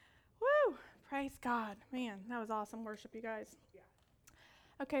Praise God. Man, that was awesome worship, you guys.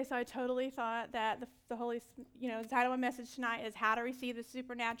 Okay, so I totally thought that the the title of my message tonight is How to Receive the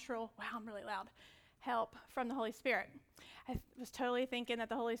Supernatural, wow, I'm really loud, help from the Holy Spirit. I was totally thinking that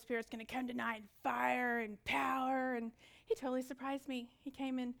the Holy Spirit's going to come tonight in fire and power, and he totally surprised me. He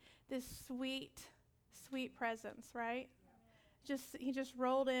came in this sweet, sweet presence, right? He just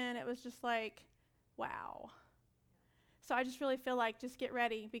rolled in. It was just like, wow. So I just really feel like just get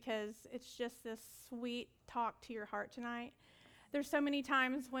ready, because it's just this sweet talk to your heart tonight. There's so many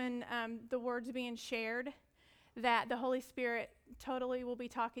times when the word's being shared that the Holy Spirit totally will be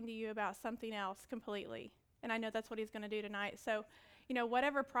talking to you about something else completely. And I know that's what he's going to do tonight. So,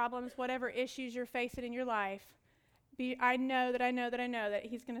 whatever problems, whatever issues you're facing in your life, I know that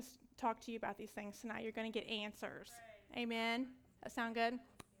he's going to talk to you about these things tonight. You're going to get answers. Right. Amen? That sound good?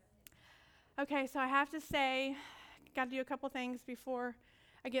 Okay, so I have to say, got to do a couple things before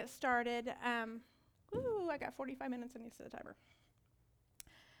I get started. I got 45 minutes on the timer.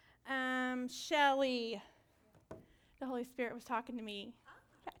 Shelly, the Holy Spirit was talking to me.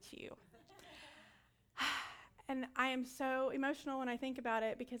 That's you. And I am so emotional when I think about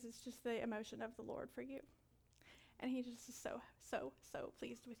it, because it's just the emotion of the Lord for you. And he just is so, so, so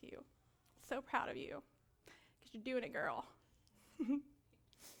pleased with you. So proud of you, because you're doing it, girl. Woo!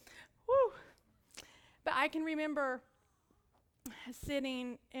 But I can remember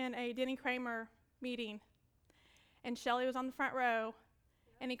sitting in a Denny Kramer meeting, and Shelly was on the front row,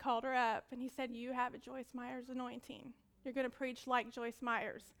 and he called her up, and he said, you have a Joyce Myers anointing. You're going to preach like Joyce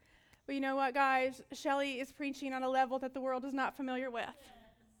Myers. But you know what, guys? Shelly is preaching on a level that the world is not familiar with.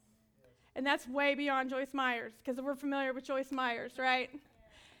 And that's way beyond Joyce Myers, because we're familiar with Joyce Myers, right?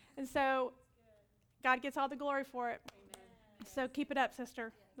 And so God gets all the glory for it. Amen. So keep it up, sister.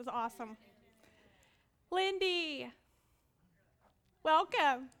 It was awesome. Lindy,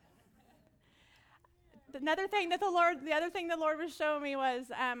 welcome. The other thing the Lord was showing me was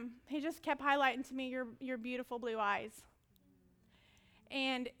he just kept highlighting to me your beautiful blue eyes.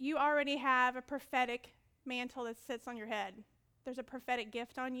 And you already have a prophetic mantle that sits on your head. There's a prophetic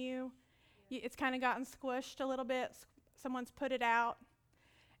gift on you. It's kind of gotten squished a little bit. Someone's put it out.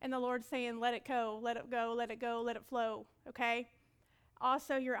 And the Lord's saying, let it go, let it go, let it go, let it flow, okay?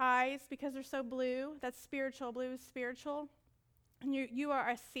 Also, your eyes, because they're so blue, that's spiritual. Blue is spiritual. And you are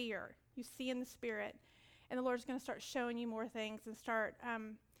a seer. You see in the Spirit. And the Lord's going to start showing you more things and start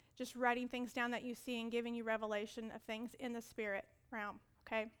just writing things down that you see and giving you revelation of things in the Spirit realm,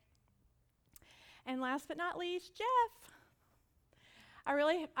 okay? And last but not least, Jeff.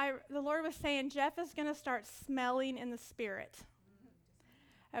 The Lord was saying Jeff is going to start smelling in the Spirit.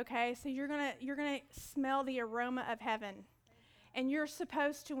 Okay, so you're gonna smell the aroma of heaven. And you're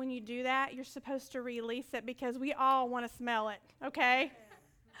supposed to, when you do that, you're supposed to release it, because we all want to smell it, okay?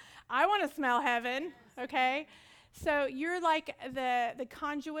 I want to smell heaven, okay? So you're like the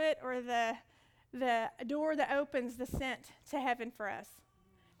conduit, or the door that opens the scent to heaven for us.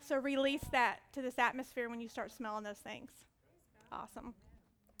 So release that to this atmosphere when you start smelling those things. Awesome.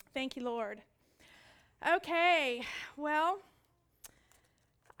 Thank you, Lord. Okay, well,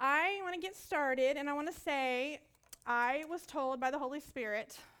 I want to get started, and I want to say I was told by the Holy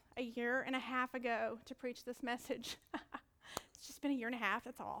Spirit a year and a half ago to preach this message. It's just been a year and a half,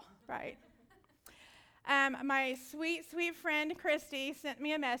 that's all, right? My sweet, sweet friend, Christy, sent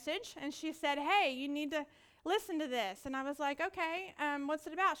me a message, and she said, hey, you need to listen to this. And I was like, okay, what's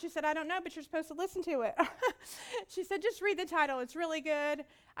it about? She said, I don't know, but you're supposed to listen to it. She said, just read the title. It's really good.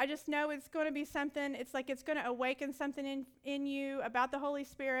 I just know it's going to be something. It's like it's going to awaken something in you about the Holy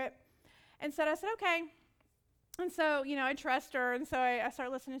Spirit. And so I said, okay. And so, I trust her. And so I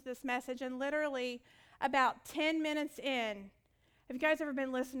started listening to this message. And literally about 10 minutes in, have you guys ever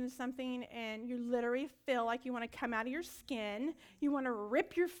been listening to something and you literally feel like you want to come out of your skin? You want to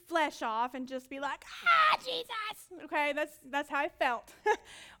rip your flesh off and just be like, Jesus! Okay, that's how I felt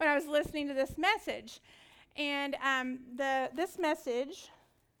when I was listening to this message. And this message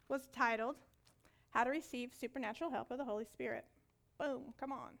was titled, How to Receive Supernatural Help of the Holy Spirit. Boom,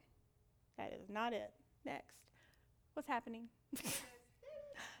 come on. That is not it. Next. What's happening?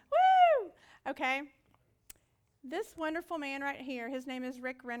 Woo! Okay. This wonderful man right here, his name is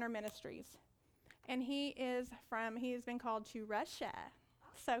Rick Renner Ministries. And he has been called to Russia.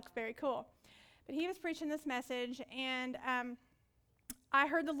 So very cool. But he was preaching this message, and I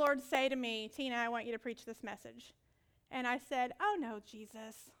heard the Lord say to me, Tina, I want you to preach this message. And I said, oh no,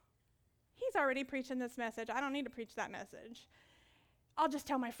 Jesus. He's already preaching this message. I don't need to preach that message. I'll just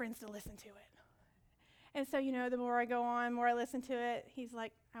tell my friends to listen to it. And so, the more I go on, more I listen to it, he's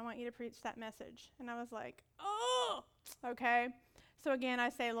like, I want you to preach that message. And I was like, oh, okay. So again, I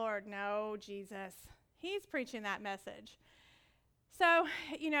say, Lord, no, Jesus. He's preaching that message. So,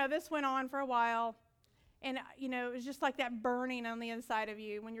 this went on for a while. And, it was just like that burning on the inside of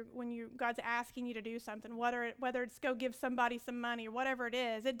you when God's asking you to do something, whether it's go give somebody some money or whatever it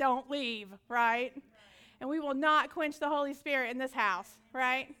is, it don't leave, right? And we will not quench the Holy Spirit in this house,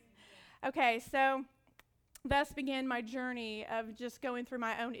 right? Okay, so thus began my journey of just going through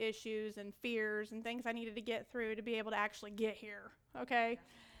my own issues and fears and things I needed to get through to be able to actually get here, okay?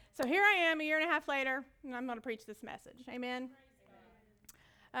 So here I am a year and a half later, and I'm going to preach this message. Amen?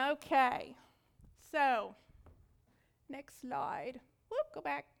 Okay. So, next slide. Whoop, go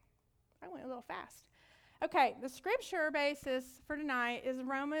back. I went a little fast. Okay, the scripture basis for tonight is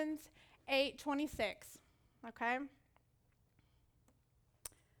Romans 8:26. Okay?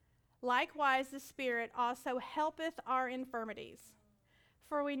 Likewise, the Spirit also helpeth our infirmities.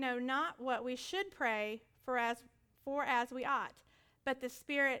 For we know not what we should pray for as we ought, but the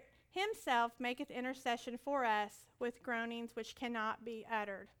Spirit himself maketh intercession for us with groanings which cannot be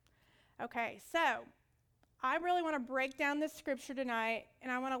uttered. Okay, so I really want to break down this scripture tonight,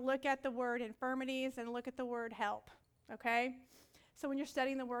 and I want to look at the word infirmities and look at the word help, okay? So when you're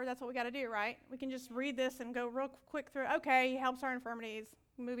studying the word, that's what we got to do, right? We can just read this and go real quick through, okay, he helps our infirmities,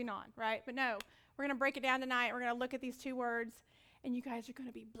 moving on, right? But no, we're going to break it down tonight. We're going to look at these two words, and you guys are going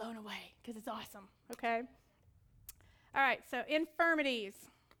to be blown away because it's awesome, okay? All right, so infirmities.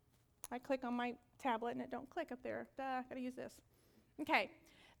 I click on my tablet, and it don't click up there. Got to use this. Okay.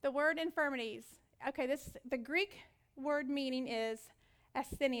 The word infirmities, okay, the Greek word meaning is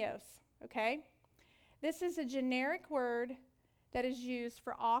asthenios, okay? This is a generic word that is used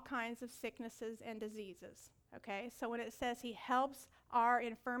for all kinds of sicknesses and diseases, okay? So when it says he helps our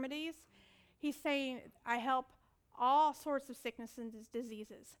infirmities, he's saying I help all sorts of sicknesses and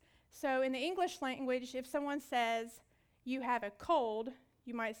diseases. So in the English language, if someone says you have a cold,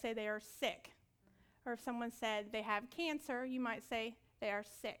 you might say they are sick. Or if someone said they have cancer, you might say they are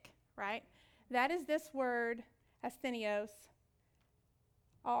sick, right? That is this word, asthenios,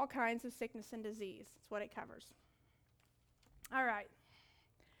 all kinds of sickness and disease. That's what it covers. All right.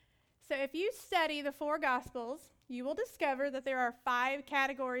 So if you study the 4 Gospels, you will discover that there are 5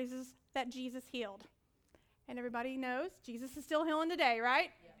 categories that Jesus healed. And everybody knows Jesus is still healing today,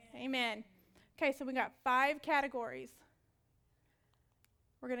 right? Yes. Amen. Okay, so we got 5 categories.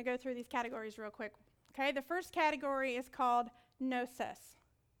 We're going to go through these categories real quick. Okay, the first category is called gnosis.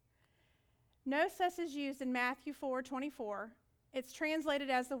 Gnosis is used in Matthew 4:24. It's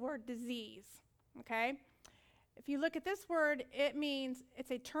translated as the word disease, okay? If you look at this word, it means it's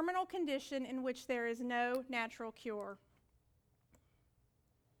a terminal condition in which there is no natural cure.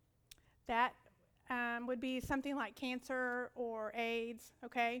 That would be something like cancer or AIDS,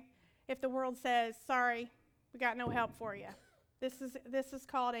 okay? If the world says, sorry, we got no help for you. This is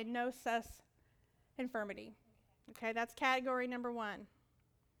called a gnosis infirmity. Okay, that's category number 1.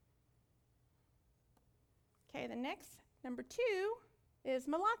 Okay, the next, number 2, is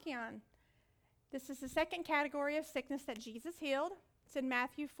malachion. This is the second category of sickness that Jesus healed. It's in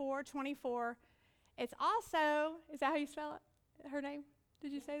Matthew 4:24. It's also, is that how you spell it? Her name?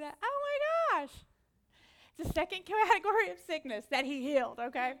 Did you say that? Oh my gosh! It's the second category of sickness that he healed,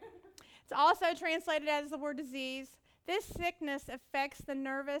 okay? It's also translated as the word disease. This sickness affects the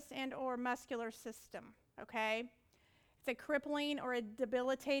nervous and or muscular system, okay? It's a crippling or a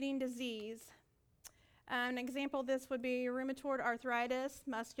debilitating disease. An example of this would be rheumatoid arthritis,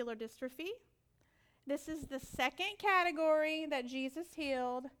 muscular dystrophy. This is the second category that Jesus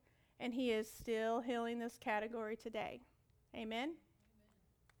healed, and he is still healing this category today. Amen?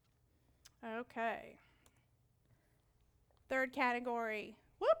 Okay. Third category.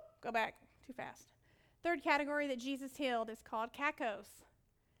 Whoop, go back too fast. Third category that Jesus healed is called kakos.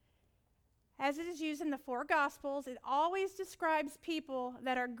 As it is used in the 4 Gospels, it always describes people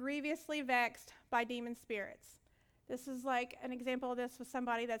that are grievously vexed by demon spirits. This is like an example of this with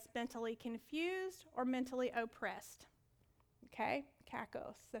somebody that's mentally confused or mentally oppressed. Okay,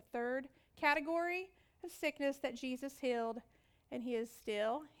 kakos, the third category of sickness that Jesus healed, and he is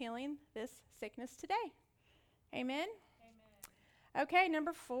still healing this sickness today. Amen? Amen. Okay,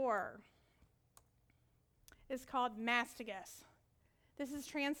 number 4 is called mastigus. This is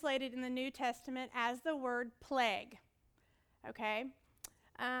translated in the New Testament as the word plague. Okay?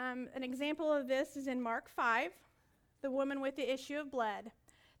 An example of this is in Mark 5, the woman with the issue of blood.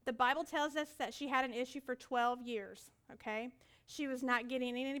 The Bible tells us that she had an issue for 12 years. Okay? She was not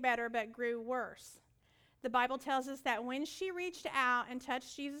getting any better, but grew worse. The Bible tells us that when she reached out and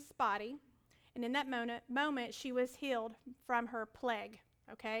touched Jesus' body, and in that moment she was healed from her plague.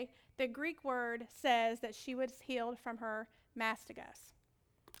 Okay? The Greek word says that she was healed from her Mastigus.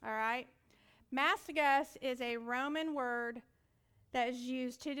 All right? Mastigus is a Roman word that is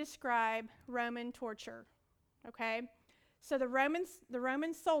used to describe Roman torture. Okay? So the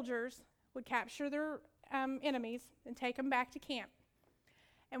Roman soldiers would capture their enemies and take them back to camp.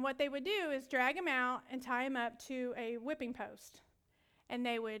 And what they would do is drag them out and tie them up to a whipping post. And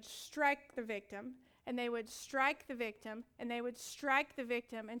they would strike the victim, and they would strike the victim, and they would strike the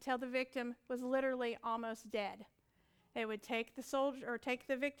victim until the victim was literally almost dead. They would take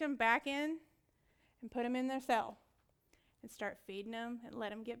the victim back in and put him in their cell and start feeding them and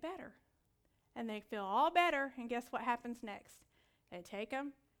let them get better. And they feel all better, and guess what happens next? They take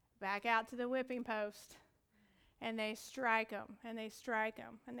them back out to the whipping post, and they strike them, and they strike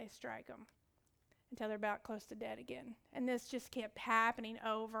them, and they strike them until they're about close to dead again. And this just kept happening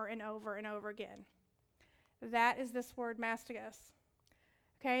over and over and over again. That is this word, mastigus.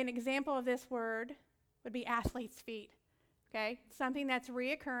 Okay, an example of this word would be athlete's feet. Okay, something that's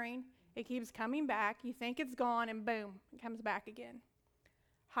reoccurring. It keeps coming back. You think it's gone, and boom, it comes back again.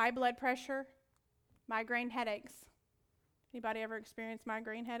 High blood pressure, migraine headaches. Anybody ever experienced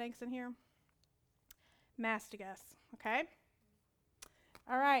migraine headaches in here? Mastigus, okay?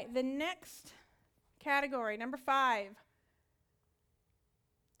 All right, the next category, number 5,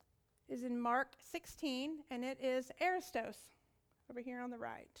 is in Mark 16, and it is aristos, over here on the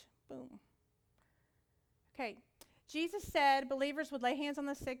right. Boom. Okay, Jesus said believers would lay hands on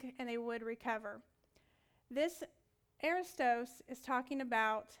the sick and they would recover. This aristos is talking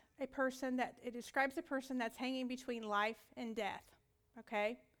about it describes a person that's hanging between life and death,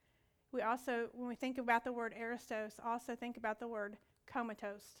 okay? We also, when we think about the word aristos, also think about the word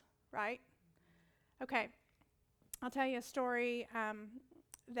comatose, right? Okay, I'll tell you a story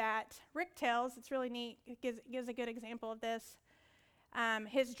that Rick tells. It's really neat. It gives a good example of this.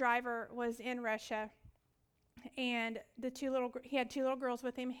 His driver was in Russia, and he had 2 little girls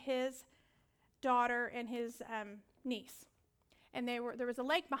with him, his daughter and his niece. And there was a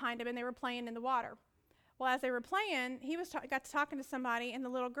lake behind him, and they were playing in the water. Well, as they were playing, he got to talking to somebody, and the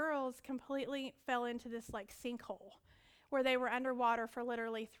little girls completely fell into this like sinkhole where they were underwater for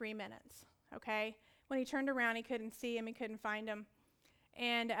literally 3 minutes, okay? When he turned around, he couldn't see him, he couldn't find him.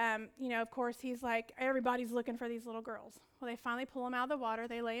 And, of course, he's like, everybody's looking for these little girls. Well, they finally pull him out of the water,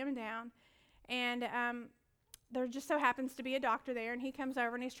 they lay him down, and there just so happens to be a doctor there, and he comes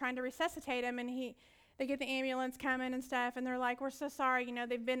over, and he's trying to resuscitate him, and they get the ambulance coming and stuff, and they're like, we're so sorry,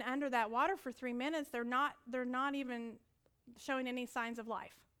 they've been under that water for 3 minutes. They're not even showing any signs of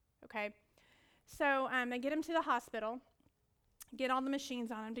life, okay? So they get him to the hospital, get all the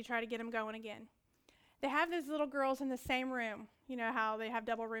machines on him to try to get him going again. They have these little girls in the same room. You know how they have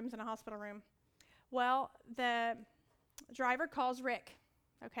double rooms in a hospital room? Well, the driver calls Rick,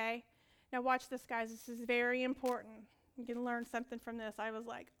 okay? Now watch this, guys. This is very important. You can learn something from this. I was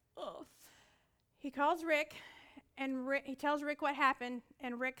like, oh. He calls Rick, and he tells Rick what happened,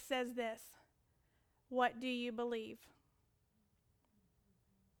 and Rick says this: "What do you believe?"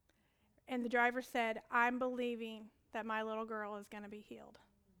 And the driver said, "I'm believing that my little girl is going to be healed,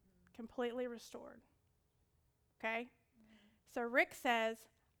 completely restored." Okay? So Rick says,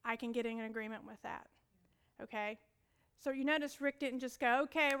 I can get in an agreement with that. Okay? So you notice Rick didn't just go,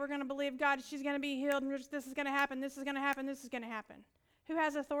 okay, we're going to believe God, she's going to be healed, and this is going to happen, this is going to happen, this is going to happen. Who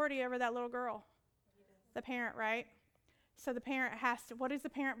has authority over that little girl? The parent, right? So the parent has to, what does the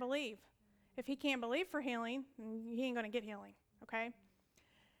parent believe? If he can't believe for healing, he ain't going to get healing, okay?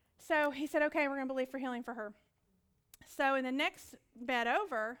 So he said, okay, we're going to believe for healing for her. So in the next bed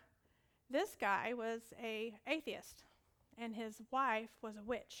over, this guy was an atheist, and his wife was a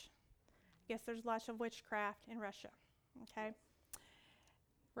witch. I guess there's lots of witchcraft in Russia, okay?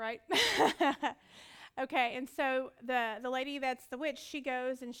 Right? Okay, and so the lady that's the witch, she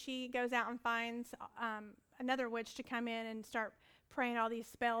goes out and finds another witch to come in and start praying all these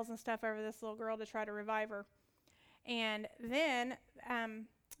spells and stuff over this little girl to try to revive her. And then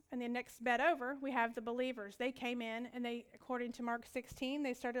in the next bed over, we have the believers. They came in, and they, according to Mark 16,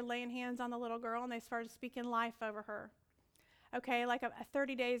 they started laying hands on the little girl, and they started speaking life over her. Okay, like a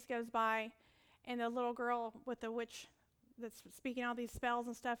 30 days goes by, and the little girl with the witch that's speaking all these spells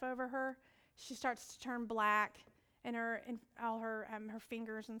and stuff over her, she starts to turn black, and all her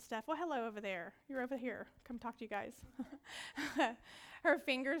fingers and stuff. Well, hello over there. You're over here. Come talk to you guys. Her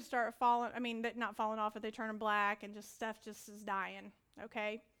fingers start falling. I mean, not falling off, but they turn black, and stuff just is dying.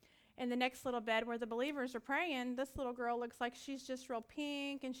 Okay. In the next little bed where the believers are praying, this little girl looks like she's just real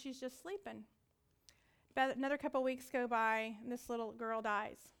pink, and she's just sleeping. About another couple weeks go by, and this little girl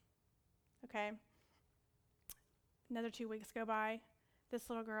dies. Okay. Another 2 weeks go by. This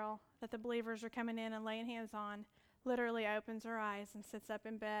little girl that the believers are coming in and laying hands on literally opens her eyes and sits up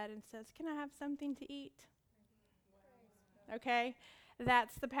in bed and says, "Can I have something to eat?" Okay?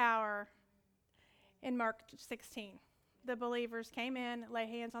 That's the power in Mark 16. The believers came in, lay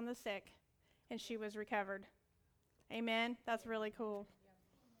hands on the sick, and she was recovered. Amen? That's really cool.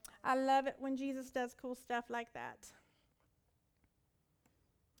 I love it when Jesus does cool stuff like that.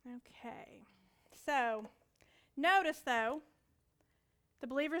 Okay. So, notice though, the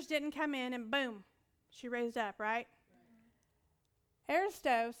believers didn't come in and boom, she raised up, right?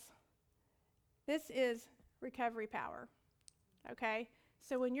 Aristos, this is recovery power. Okay?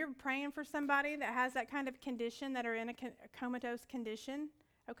 So when you're praying for somebody that has that kind of condition, that are in a comatose condition,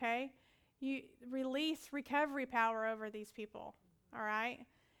 okay, you release recovery power over these people, all right?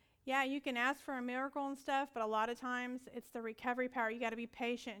 Yeah, you can ask for a miracle and stuff, but a lot of times it's the recovery power. You got to be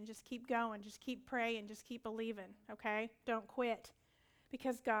patient and just keep going, just keep praying, just keep believing, okay? Don't quit,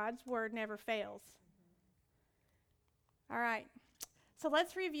 because God's word never fails. All right, so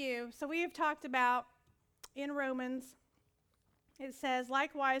let's review. So we have talked about in Romans, it says,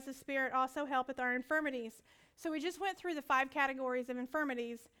 likewise, the Spirit also helpeth our infirmities. So we just went through the 5 categories of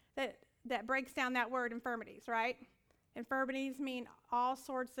infirmities that breaks down that word infirmities, right? Infirmities mean all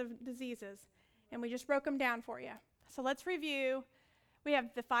sorts of diseases, and we just broke them down for you. So let's review. We have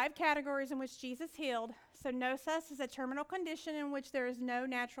the 5 categories in which Jesus healed. So nosus is a terminal condition in which there is no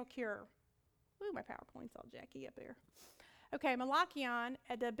natural cure. Ooh, my PowerPoint's all jacky up there. Okay, malachion,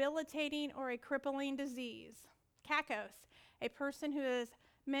 a debilitating or a crippling disease. Kakos, a person who is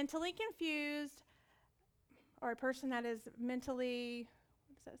mentally confused, or a person that is mentally,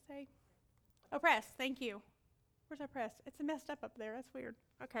 what does that say? Oppressed, thank you. Where's oppressed? It's messed up there, that's weird.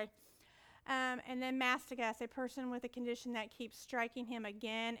 Okay. And then mastigas, a person with a condition that keeps striking him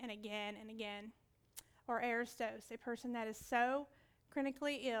again and again and again. Or aristos, a person that is so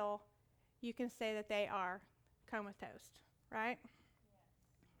critically ill, you can say that they are comatose, right?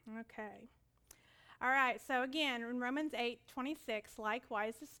 Yeah. Okay. All right, so again, in Romans 8:26,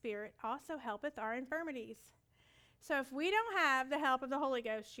 likewise the Spirit also helpeth our infirmities. So if we don't have the help of the Holy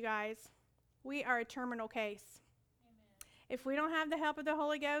Ghost, you guys, we are a terminal case. Amen. If we don't have the help of the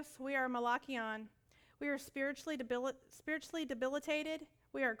Holy Ghost, we are malachion. We are spiritually debilitated.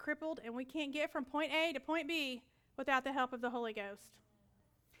 We are crippled, and we can't get from point A to point B without the help of the Holy Ghost.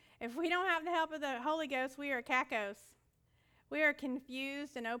 If we don't have the help of the Holy Ghost, we are kakos. We are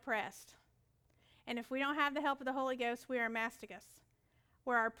confused and oppressed. And if we don't have the help of the Holy Ghost, we are mastigas,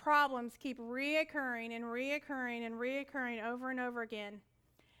 where our problems keep reoccurring and reoccurring and reoccurring over and over again.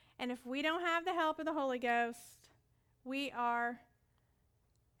 And if we don't have the help of the Holy Ghost, we are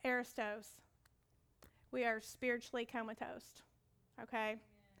aristos. We are spiritually comatose. Okay?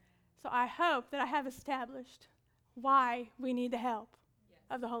 So I hope that I have established why we need the help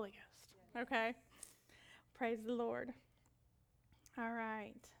of the Holy Ghost. Okay? Praise the Lord. All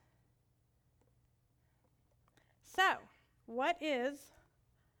right. So, what is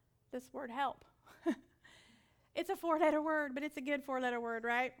this word help? It's a 4-letter word, but it's a good 4-letter word,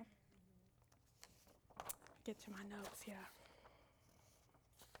 right? Get to my notes here.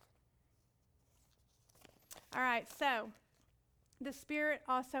 All right, so the Spirit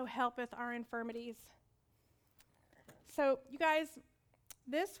also helpeth our infirmities. So, you guys,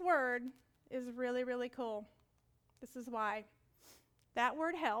 this word is really, really cool. This is why. That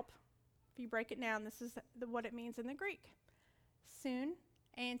word help, if you break it down, this is what it means in the Greek. Sun,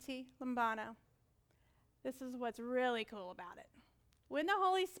 anti, lambano. This is what's really cool about it. When the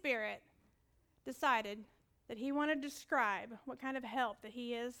Holy Spirit decided that he wanted to describe what kind of help that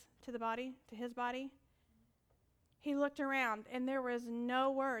he is to the body, to his body, he looked around and there was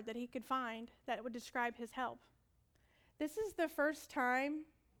no word that he could find that would describe his help. This is the first time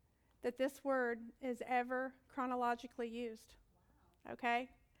that this word is ever chronologically used. Okay?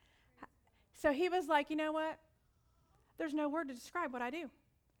 So he was like, you know what? There's no word to describe what I do.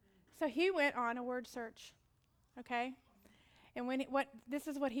 So he went on a word search. Okay? And this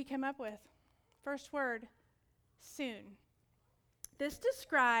is what he came up with. First word, soon. This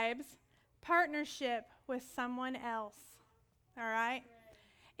describes partnership with someone else. All right?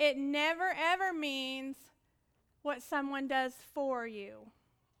 It never ever means what someone does for you.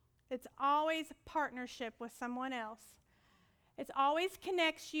 It's always partnership with someone else. It always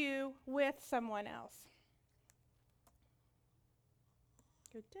connects you with someone else.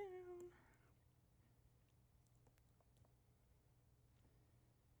 Go down.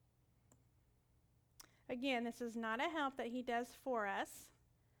 Again, this is not a help that he does for us,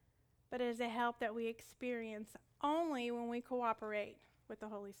 but it is a help that we experience only when we cooperate with the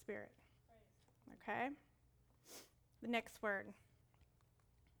Holy Spirit. Okay? The next word.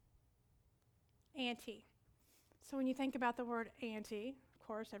 Anti. So when you think about the word anti, of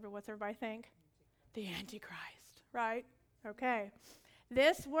course, what's everybody think? The Antichrist, right? Okay.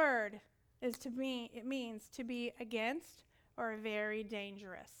 This word it means to be against or very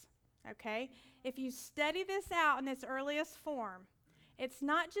dangerous. Okay? If you study this out in its earliest form, it's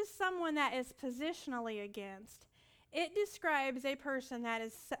not just someone that is positionally against. It describes a person that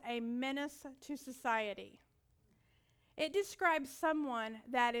is a menace to society. It describes someone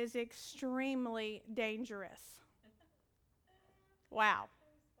that is extremely dangerous. Wow.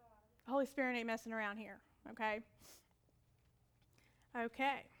 The Holy Spirit ain't messing around here, okay?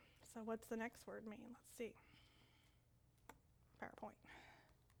 Okay, so what's the next word mean? Let's see. PowerPoint.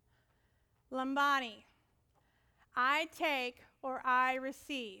 Lambani. I take or I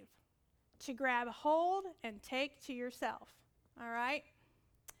receive. To grab hold and take to yourself. All right?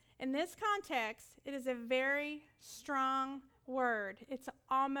 In this context, it is a very strong word. It's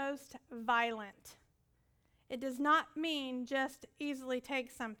almost violent. It does not mean just easily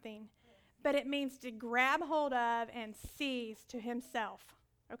take something, but it means to grab hold of and seize to himself.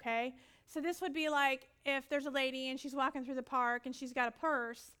 Okay? So this would be like if there's a lady and she's walking through the park and she's got a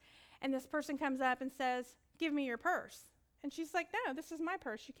purse, and this person comes up and says, "Give me your purse." And she's like, "No, this is my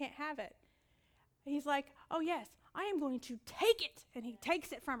purse. You can't have it." And he's like, "Oh, yes, I am going to take it." And he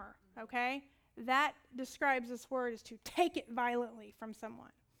takes it from her, okay? That describes this word as to take it violently from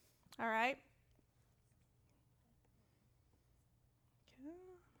someone, all right?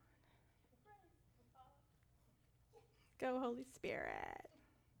 Go, Holy Spirit.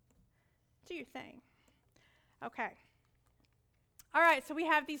 Do your thing. Okay. All right, so we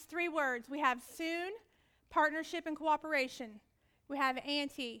have these three words. We have soon, partnership, and cooperation. We have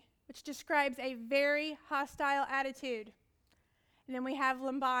anti, which describes a very hostile attitude. And then we have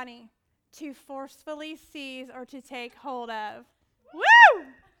lambani, to forcefully seize or to take hold of. Woo!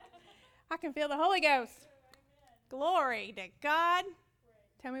 I can feel the Holy Ghost. Glory to God.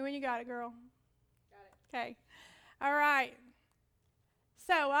 Tell me when you got it, girl. Got it. Okay. All right.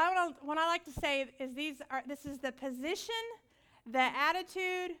 So what I like to say is this is the position, the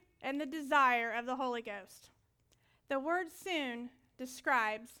attitude, and the desire of the Holy Ghost. The word soon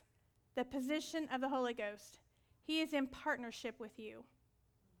describes the position of the Holy Ghost. He is in partnership with you.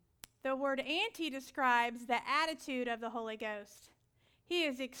 The word anti describes the attitude of the Holy Ghost. He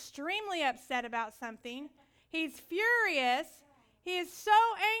is extremely upset about something. He's furious. He is so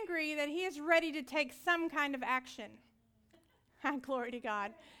angry that he is ready to take some kind of action. Glory to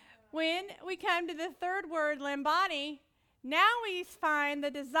God. When we come to the third word, lambani, now we find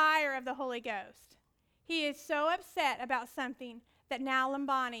the desire of the Holy Ghost. He is so upset about something that now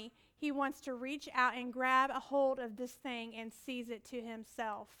lambani, he wants to reach out and grab a hold of this thing and seize it to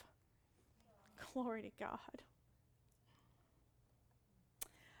himself. Glory to God.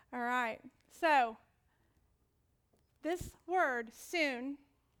 All right. So, this word, soon,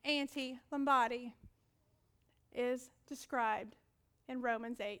 anti, lambani, is described in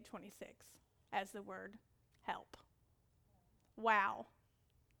Romans 8:26 as the word help. Wow.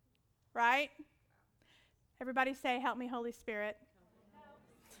 Right? Everybody say, "Help me, Holy Spirit."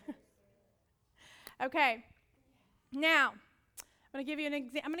 Okay. Now, I'm going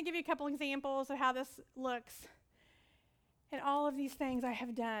to give you a couple examples of how this looks. And all of these things I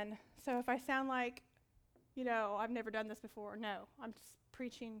have done. So if I sound like, I've never done this before, no. I'm just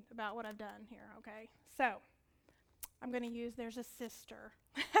preaching about what I've done here, okay? So, I'm going to use there's a sister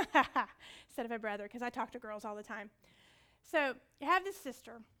instead of a brother, because I talk to girls all the time. So, you have this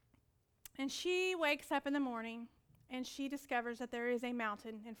sister, and she wakes up in the morning, and she discovers that there is a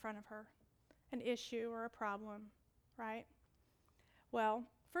mountain in front of her, an issue or a problem, right? Well,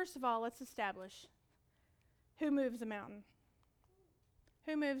 first of all, let's establish who moves the mountain.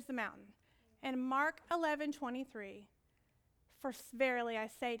 Who moves the mountain? In Mark 11:23, for verily I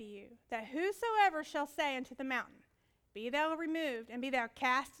say to you, that whosoever shall say unto the mountain, be thou removed, and be thou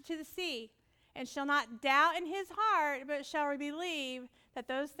cast into the sea, and shall not doubt in his heart, but shall believe that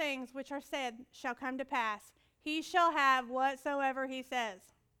those things which are said shall come to pass, he shall have whatsoever he says.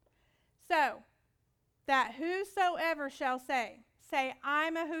 So, that whosoever shall say,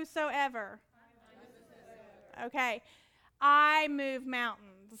 I'm a whosoever. Okay. I move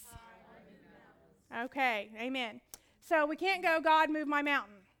mountains. Okay, amen. So we can't go, God, move my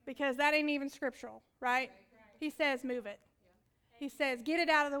mountain, because that ain't even scriptural, right? He says, move it. He says, get it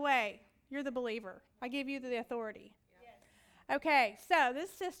out of the way. You're the believer. I give you the authority. Okay, so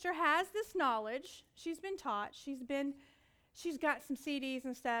this sister has this knowledge. She's been taught. She's got some CDs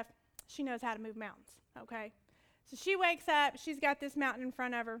and stuff. She knows how to move mountains, okay? So she wakes up. She's got this mountain in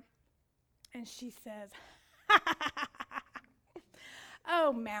front of her, and she says,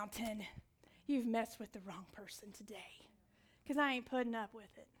 "Oh, mountain, you've messed with the wrong person today, because I ain't putting up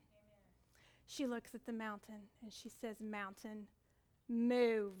with it. She looks at the mountain and she says, mountain,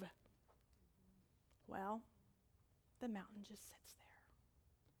 move. Well, the mountain just sits there.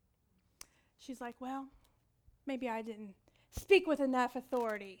 She's like, well, maybe I didn't speak with enough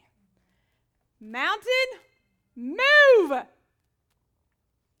authority. Mountain, move.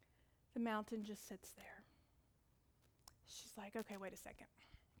 The mountain just sits there. She's like, okay, wait a second.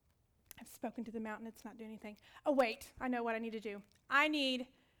 I've spoken to the mountain. It's not doing anything. Oh, wait. I know what I need to do. I need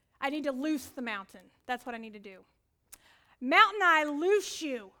to loose the mountain. That's what I need to do. Mountain, I loose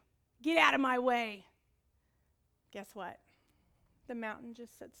you. Get out of my way. Guess what? The mountain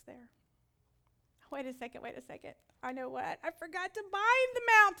just sits there. Wait a second. I know what. I forgot to bind the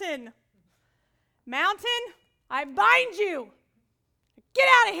mountain. Mountain, I bind you. Get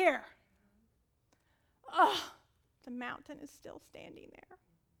out of here. Oh, the mountain is still standing there.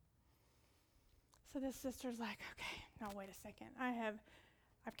 So this sister's like, okay, now wait a second.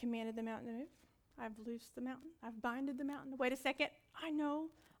 I've commanded the mountain to move. I've loosed the mountain. I've binded the mountain. Wait a second. I know.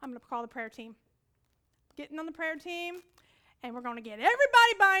 I'm going to call the prayer team. Getting on the prayer team, and we're going to get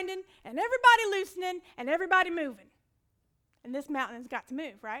everybody binding, and everybody loosening, and everybody moving. And this mountain has got to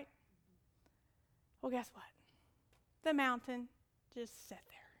move, right? Well, guess what? The mountain just sat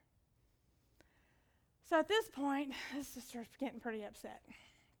there. So at this point, this sister's getting pretty upset.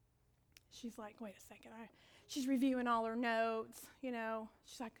 She's like, wait a second. She's reviewing all her notes,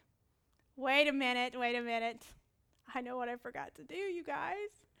 She's like, wait a minute. I know what I forgot to do, you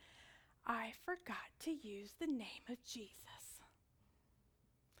guys. I forgot to use the name of Jesus.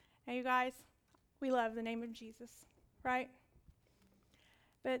 Now, you guys, we love the name of Jesus, right?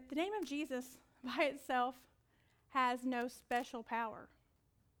 But the name of Jesus by itself has no special power,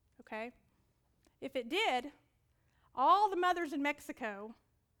 okay? If it did, all the mothers in Mexico,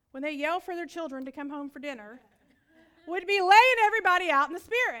 when they yell for their children to come home for dinner, would be laying everybody out in the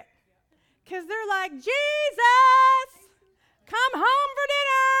spirit. Because they're like, Jesus, come home for dinner.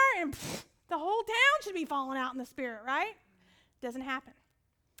 And the whole town should be falling out in the spirit, right? Doesn't happen.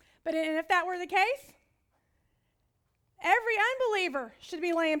 But if that were the case, every unbeliever should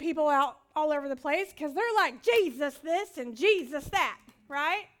be laying people out all over the place because they're like, Jesus this and Jesus that,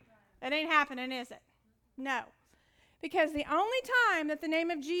 right? That ain't happening, is it? No. Because the only time that the name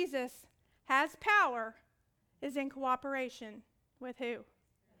of Jesus has power is in cooperation with who?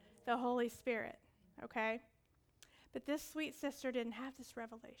 The Holy Spirit, okay? But this sweet sister didn't have this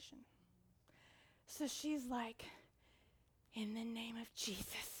revelation. So she's like, in the name of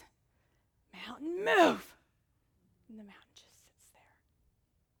Jesus, mountain move. And the mountain just sits there.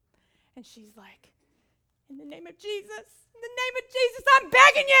 And she's like, in the name of Jesus, I'm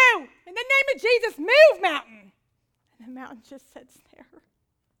begging you. In the name of Jesus, move, mountain. And the mountain just sits there.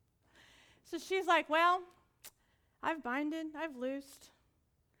 So she's like, well, I've binded, I've loosed,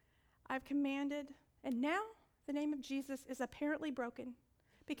 I've commanded, and now the name of Jesus is apparently broken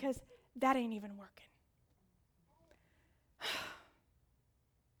because that ain't even working.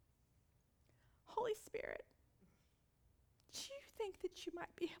 Holy Spirit, do you think that you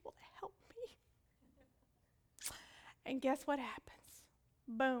might be able to help me? And guess what happens?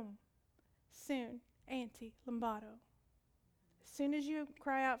 Boom. Soon, Auntie Lombardo. As soon as you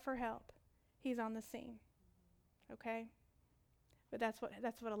cry out for help, he's on the scene. Okay? But that's what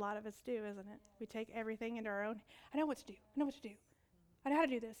a lot of us do, isn't it? We take everything into our own. I know what to do. I know how to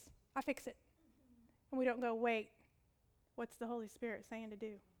do this. I fix it. And we don't go, wait, what's the Holy Spirit saying to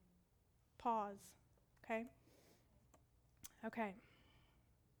do? Pause. Okay? Okay.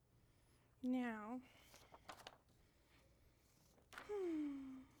 Now,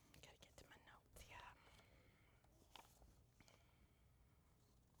 gotta get to my notes, yeah.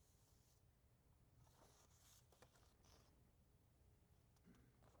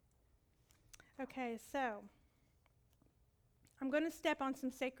 Okay, so I'm going to step on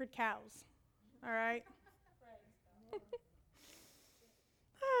some sacred cows, all right?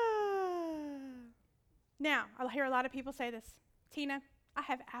 Now, I'll hear a lot of people say this. Tina, I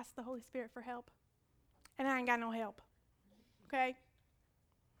have asked the Holy Spirit for help, and I ain't got no help. Okay?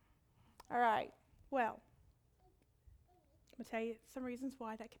 All right. Well, I'm going to tell you some reasons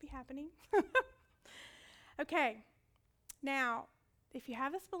why that could be happening. Okay. Now, if you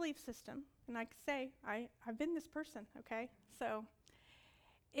have this belief system, and like I say, I've been this person, okay? So,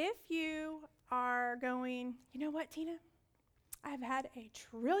 if you are going, you know what, Tina? I've had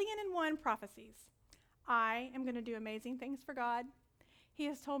 1,000,001,001 prophecies. I am going to do amazing things for God. He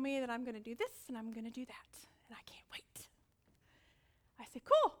has told me that I'm going to do this and I'm going to do that, and I can't wait. I said,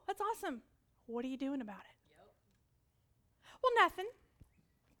 cool, that's awesome. What are you doing about it? Yep. Well, nothing.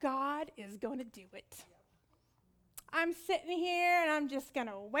 God is going to do it. I'm sitting here and I'm just going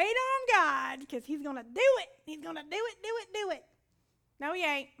to wait on God because he's going to do it. He's going to do it. No, he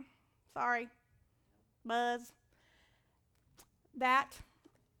ain't. Sorry. Buzz. That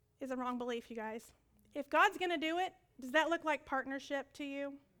is a wrong belief, you guys. If God's going to do it, does that look like partnership to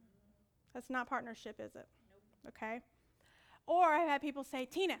you? That's not partnership, is it? Nope. Okay. Or I've had people say,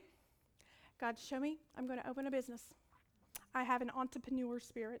 Tina, God, show me I'm going to open a business. I have an entrepreneur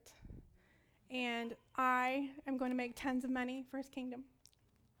spirit. And I am going to make tons of money for his kingdom.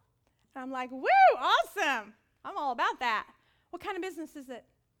 And I'm like, woo, awesome. I'm all about that. What kind of business is it?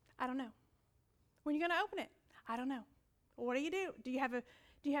 I don't know. When are you going to open it? I don't know. Well, what do? Do you have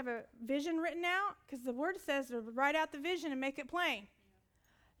a vision written out? Because the word says to write out the vision and make it plain.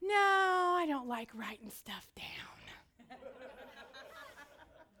 No, I don't like writing stuff down.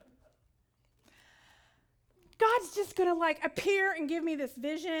 God's just going to appear and give me this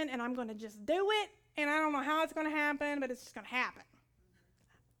vision, and I'm going to just do it, and I don't know how it's going to happen, but it's just going to happen.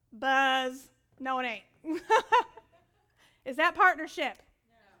 Buzz. No, it ain't. Is that partnership?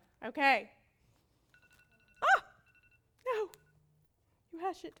 No. Okay. Oh, no. You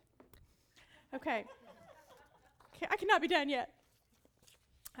hush it. Okay. I cannot be done yet.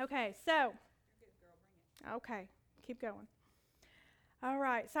 Okay, so. Okay, keep going. All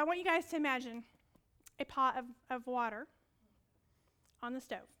right, so I want you guys to imagine a pot of water on the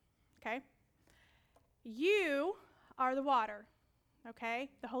stove, okay? You are the water, okay?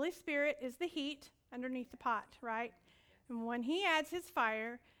 The Holy Spirit is the heat underneath the pot, right? And when he adds his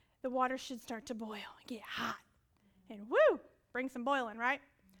fire, the water should start to boil and get hot. And woo, bring some boiling, right?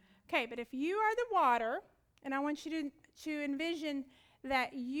 Okay, but if you are the water, and I want you to envision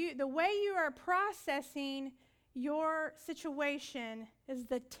that the way you are processing your situation is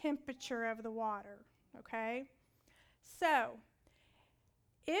the temperature of the water. Okay? So,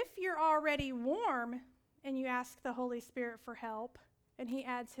 if you're already warm and you ask the Holy Spirit for help and he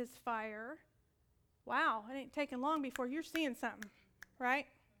adds his fire, wow, it ain't taking long before you're seeing something, right?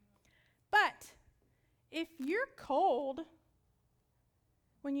 But if you're cold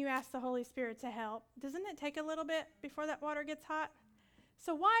when you ask the Holy Spirit to help, doesn't it take a little bit before that water gets hot?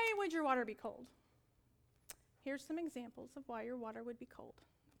 So why would your water be cold? Here's some examples of why your water would be cold,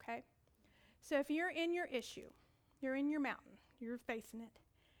 okay? So if you're in your issue, you're in your mountain, you're facing it,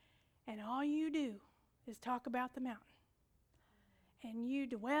 and all you do is talk about the mountain, and you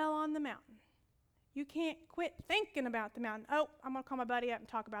dwell on the mountain. You can't quit thinking about the mountain. Oh, I'm going to call my buddy up and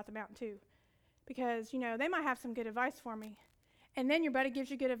talk about the mountain too, because, they might have some good advice for me. And then your buddy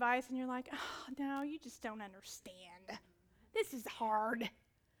gives you good advice, and you're like, oh, no, you just don't understand. This is hard.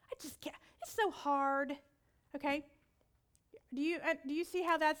 I just can't. It's so hard, okay? Do you see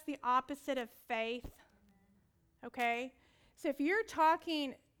how that's the opposite of faith? Okay? So if you're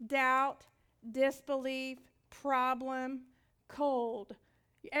talking doubt, disbelief, problem, cold,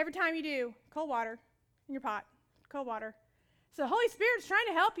 every time you do, cold water in your pot, cold water. So the Holy Spirit's trying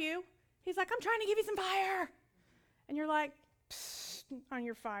to help you. He's like, I'm trying to give you some fire. And you're like, psst, on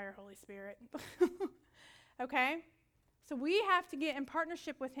your fire, Holy Spirit. Okay? So we have to get in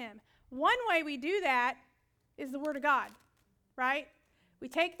partnership with him. One way we do that is the Word of God. Right? We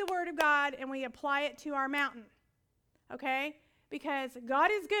take the Word of God and we apply it to our mountain, okay? Because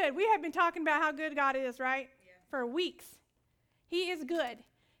God is good. We have been talking about how good God is, right? Yeah. For weeks. He is good.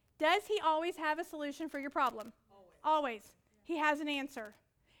 Does he always have a solution for your problem? Always. He has an answer.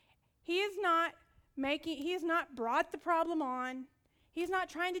 He has not brought the problem on. He's not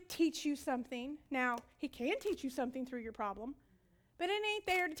trying to teach you something. Now, he can teach you something through your problem, but it ain't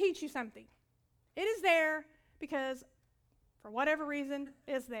there to teach you something. It is there because for whatever reason,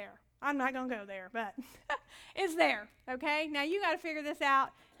 it's there. I'm not going to go there, but it's there, okay? Now, you got to figure this out,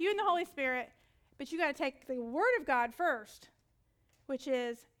 you and the Holy Spirit, but you got to take the Word of God first, which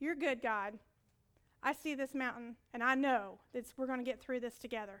is, you're good, God. I see this mountain, and I know that we're going to get through this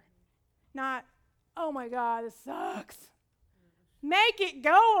together. Not, oh, my God, this sucks. Make it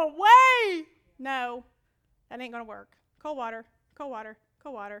go away. No, that ain't going to work. Cold water, cold water,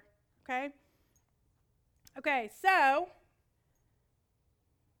 cold water, okay? Okay, so...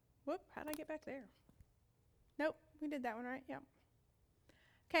 Whoop, how did I get back there? Nope, we did that one, right? Yep.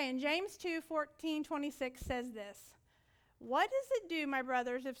 Okay, and James 2:14-26 says this. What does it do, my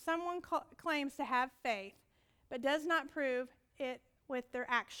brothers, if someone claims to have faith, but does not prove it with their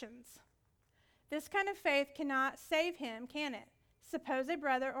actions? This kind of faith cannot save him, can it? Suppose a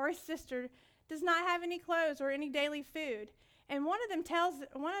brother or a sister does not have any clothes or any daily food, and one of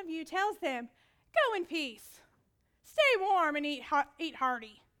you tells them, go in peace, stay warm and eat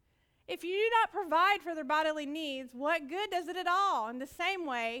hearty. If you do not provide for their bodily needs, what good does it at all? In the same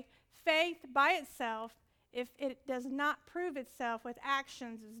way, faith by itself, if it does not prove itself with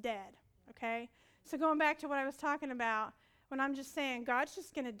actions, is dead. Okay? So going back to what I was talking about, when I'm just saying God's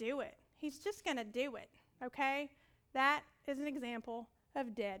just going to do it. He's just going to do it. Okay? That is an example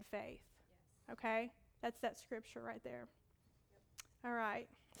of dead faith. Okay? That's that scripture right there. All right.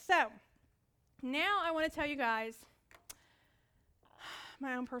 So, now I want to tell you guys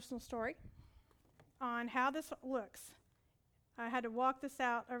my own personal story on how this looks. I had to walk this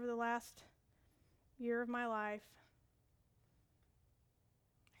out over the last year of my life.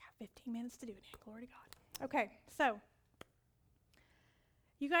 I got 15 minutes to do it. Glory to God. Okay, so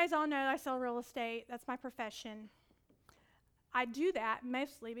you guys all know I sell real estate. That's my profession. I do that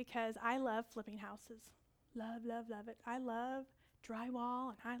mostly because I love flipping houses. Love, love, love it. I love drywall,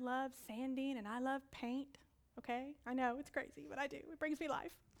 and I love sanding, and I love paint. Okay? I know, it's crazy, but I do. It brings me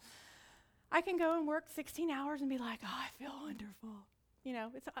life. I can go and work 16 hours and be like, oh, I feel wonderful. You know,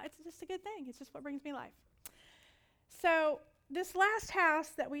 it's just a good thing. It's just what brings me life. So this last house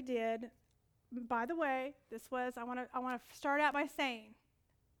that we did, by the way, I want to start out by saying,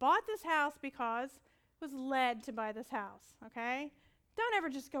 bought this house because was led to buy this house, okay? Don't ever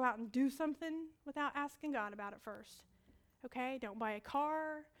just go out and do something without asking God about it first, okay? Don't buy a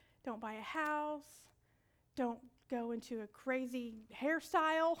car. Don't buy a house. Don't go into a crazy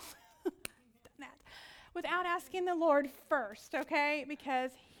hairstyle that, without asking the Lord first, okay?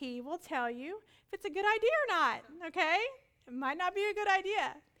 Because he will tell you if it's a good idea or not, okay? It might not be a good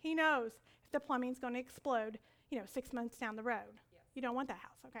idea. He knows if the plumbing's going to explode, 6 months down the road. Yes. You don't want that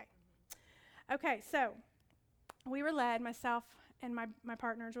house, okay? Mm-hmm. Okay, so we were led, myself and my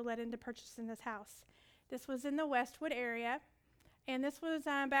partners were led into purchasing this house. This was in the Westwood area. And this was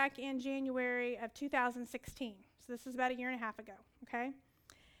back in January of 2016. So this is about a year and a half ago, okay?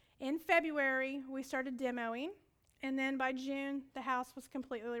 In February, we started demoing. And then by June, the house was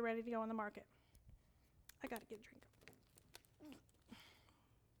completely ready to go on the market. I got to get a drink.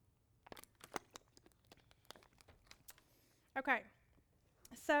 Okay.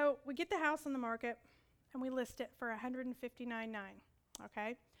 So we get the house on the market, and we list it for $159,900,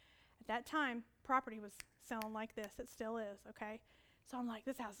 okay? At that time, property was selling like this. It still is, okay? So I'm like,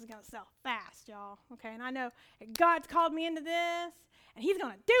 this house is going to sell fast, y'all, okay? And I know God's called me into this, and he's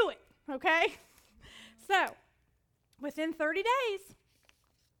going to do it, okay? So within 30 days,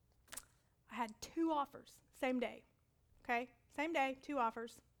 I had 2 offers, same day, okay? Same day, 2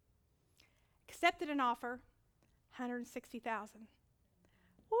 offers. Accepted an offer, $160,000.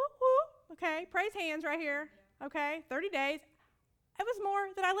 Woo, woo, okay? Praise hands right here, okay? 30 days. It was more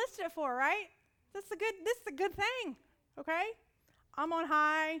than I listed it for, right? This is a good thing, okay? I'm on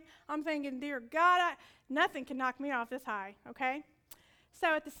high. I'm thinking, dear God, nothing can knock me off this high, okay?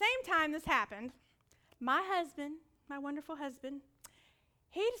 So at the same time this happened, my husband, my wonderful husband,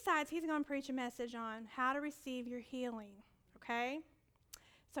 he decides he's going to preach a message on how to receive your healing, okay?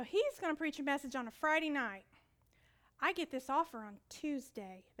 So he's going to preach a message on a Friday night. I get this offer on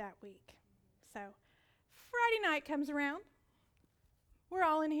Tuesday that week. So Friday night comes around. We're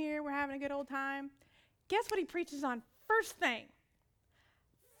all in here. We're having a good old time. Guess what he preaches on first thing?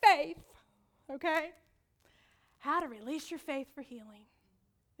 Faith, okay? How to release your faith for healing.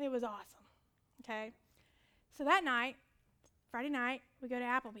 It was awesome, okay? So that night, Friday night, we go to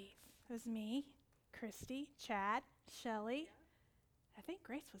Applebee's. It was me, Christy, Chad, Shelly. Yeah. I think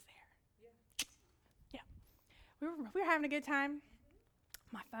Grace was there. Yeah. We were having a good time.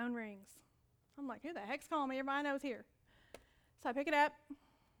 My phone rings. I'm like, who the heck's calling me? Everybody knows here. So I pick it up.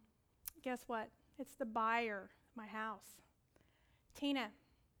 Guess what? It's the buyer of my house. Tina,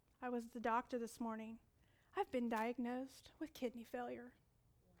 I was at the doctor this morning. I've been diagnosed with kidney failure.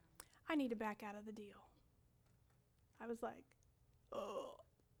 I need to back out of the deal. I was like, oh,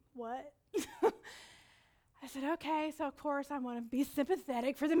 what? I said, okay, so of course I want to be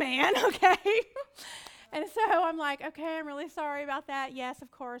sympathetic for the man, okay? And so I'm like, okay, I'm really sorry about that. Yes,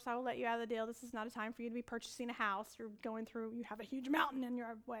 of course, I will let you out of the deal. This is not a time for you to be purchasing a house. You have a huge mountain in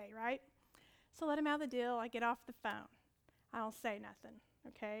your way, right? So let him out of the deal. I get off the phone. I don't say nothing,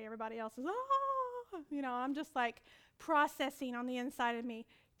 okay? Everybody else is, I'm just like processing on the inside of me.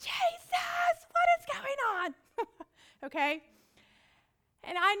 Jesus, what is going on? Okay?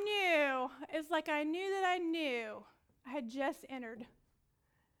 And I knew I had just entered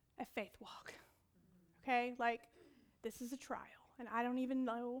a faith walk. Okay? Like, this is a trial. And I don't even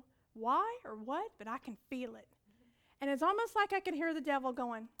know why or what, but I can feel it. And it's almost like I can hear the devil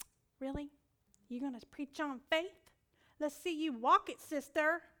going, really? You going to preach on faith? Let's see you walk it,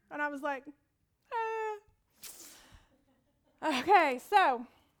 sister. And I was like, Okay, so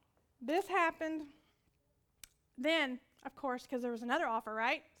this happened. Then, of course, because there was another offer,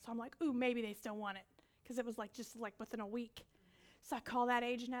 right? So I'm like, ooh, maybe they still want it. Because it was like just like within a week. So I call that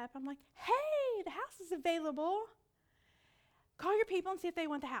agent up. I'm like, hey, the house is available. Call your people and see if they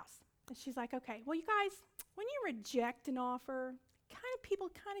want the house. And she's like, okay, well, you guys, when you reject an offer, people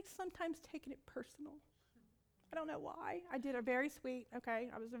sometimes taking it personal. I don't know why. I did a very sweet, okay?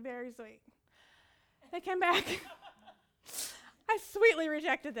 I was very sweet. They came back. I sweetly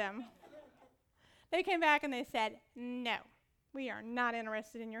rejected them. They came back and they said, no, we are not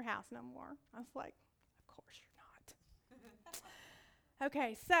interested in your house no more. I was like, of course you're not.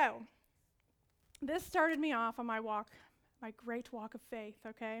 Okay, so this started me off on my great walk of faith,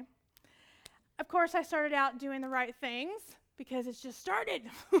 okay? Of course, I started out doing the right things because it's just started.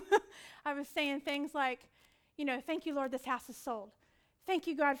 I was saying things like, thank you, Lord, this house is sold. Thank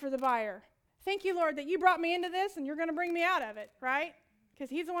you, God, for the buyer. Thank you, Lord, that you brought me into this and you're going to bring me out of it, right? Because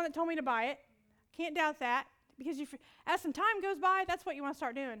he's the one that told me to buy it. Can't doubt that. Because as some time goes by, that's what you want to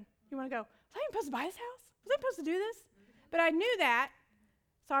start doing. You want to go, was I even supposed to buy this house? Was I supposed to do this? But I knew that,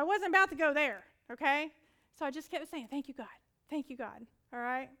 so I wasn't about to go there, okay? So I just kept saying, thank you, God. Thank you, God. All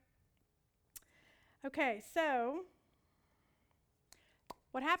right? Okay, so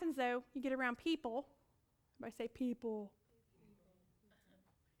what happens, though, you get around people. Everybody say people.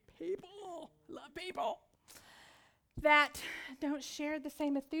 People. Love people. That don't share the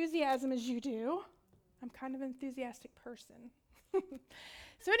same enthusiasm as you do. I'm kind of an enthusiastic person.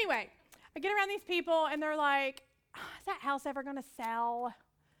 So anyway, I get around these people, and they're like, is that house ever going to sell?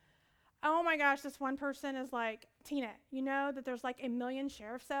 Oh, my gosh, this one person is like, Tina, you know that there's like 1 million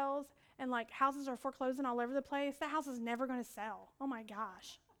sheriff sales, and like houses are foreclosing all over the place? That house is never going to sell. Oh, my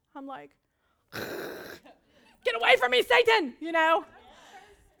gosh. I'm like, get away from me, Satan, And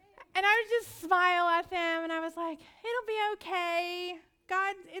I would just smile at them, and I was like, it'll be okay.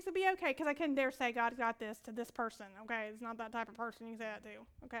 God, it'll be okay. Because I couldn't dare say God got this to this person, okay? It's not that type of person you say that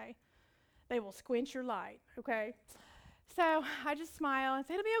to, okay? They will squinch your light, okay? So I just smile and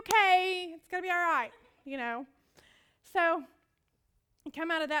say, it'll be okay. It's going to be all right, So you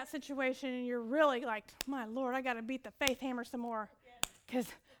come out of that situation, and you're really like, my Lord, I got to beat the faith hammer some more. Because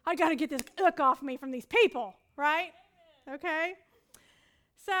I got to get this ick off me from these people, right? Okay?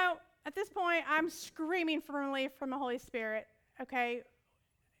 So at this point, I'm screaming for relief from the Holy Spirit, okay?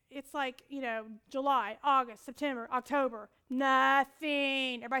 It's like, July, August, September, October.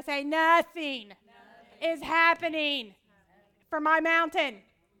 Nothing. Everybody say nothing is happening for my mountain,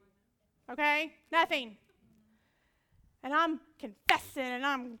 okay? Nothing. And I'm confessing, and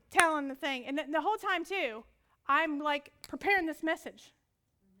I'm telling the thing. And the whole time, too, I'm, like, preparing this message.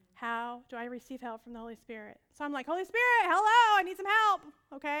 How do I receive help from the Holy Spirit? So I'm like, Holy Spirit, hello, I need some help,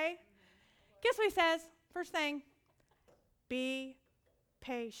 okay? Guess what he says? First thing, be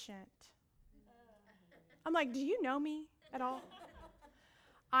patient. I'm like, do you know me at all?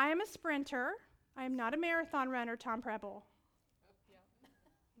 I am a sprinter. I am not a marathon runner, Tom Preble.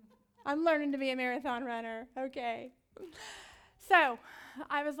 I'm learning to be a marathon runner, okay? So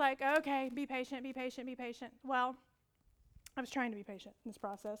I was like, okay, be patient, be patient, be patient. Well, I was trying to be patient in this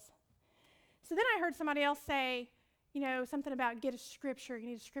process. So then I heard somebody else say, something about get a scripture. You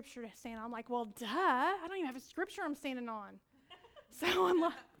need a scripture to stand on. I'm like, well, duh. I don't even have a scripture I'm standing on. So I'm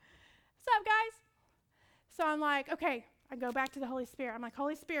like, what's up, guys? So I'm like, okay. I go back to the Holy Spirit. I'm like,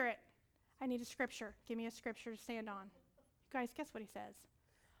 Holy Spirit, I need a scripture. Give me a scripture to stand on. You guys, guess what he says?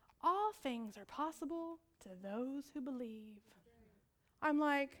 All things are possible to those who believe. I'm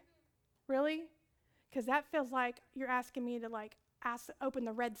like, really? Because that feels like you're asking me to, open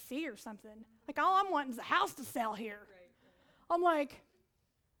the Red Sea or something. Like, all I'm wanting is a house to sell here. I'm like,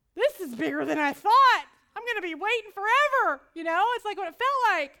 this is bigger than I thought. I'm going to be waiting forever. It's like what it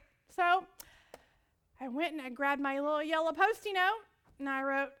felt like. So I went and I grabbed my little yellow Post-it note, and I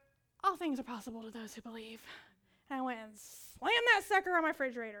wrote, all things are possible to those who believe. And I went and slammed that sucker on my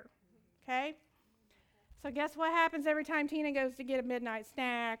refrigerator. Okay? So guess what happens every time Tina goes to get a midnight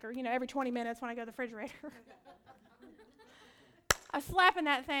snack, or, every 20 minutes when I go to the refrigerator? I'm slapping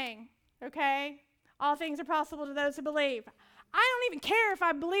that thing, okay? All things are possible to those who believe. I don't even care if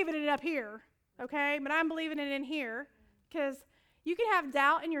I believe in it up here, okay? But I'm believing it in here, because you can have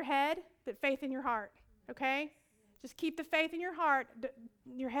doubt in your head, but faith in your heart, okay? Just keep the faith in your heart.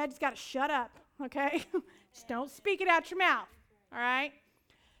 Your head's got to shut up, okay? Just don't speak it out your mouth, all right?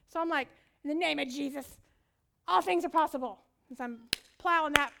 So I'm like, in the name of Jesus, all things are possible. As I'm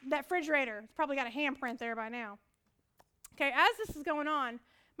plowing that refrigerator. It's probably got a handprint there by now. Okay, as this is going on,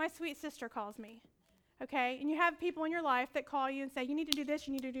 my sweet sister calls me. Okay, and you have people in your life that call you and say, you need to do this,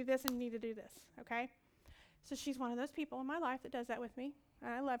 you need to do this, and you need to do this. Okay? So she's one of those people in my life that does that with me,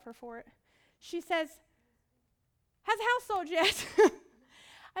 and I love her for it. She says, has the house sold yet?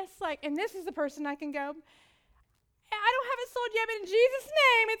 It's like, and this is the person I can go, I don't have it sold yet, but in Jesus'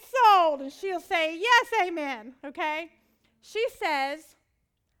 name, it's sold. And she'll say, yes, amen, okay? She says,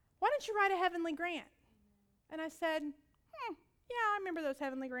 why don't you write a heavenly grant? And I said, yeah, I remember those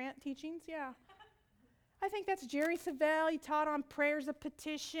heavenly grant teachings, yeah. I think that's Jerry Savelle. He taught on prayers of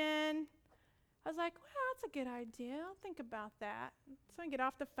petition. I was like, well, that's a good idea. I'll think about that. So I get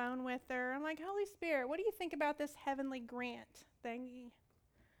off the phone with her. I'm like, Holy Spirit, what do you think about this heavenly grant thingy?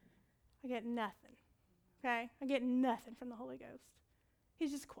 I get nothing, okay? I get nothing from the Holy Ghost.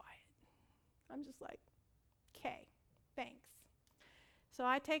 He's just quiet. I'm just like, okay, thanks. So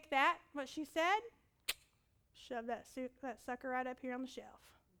I take that, what she said, shove that sucker right up here on the shelf,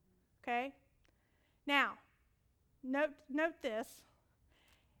 okay? Now, note this.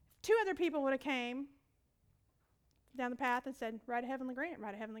 Two other people would have came down the path and said, write a heavenly grant,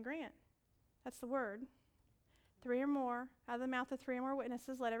 write a heavenly grant. That's the word. 3 or more, out of the mouth of 3 or more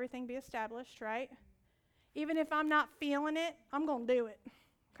witnesses, let everything be established, right? Even if I'm not feeling it, I'm going to do it,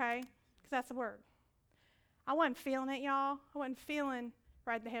 okay? Because that's the word. I wasn't feeling it, y'all. I wasn't feeling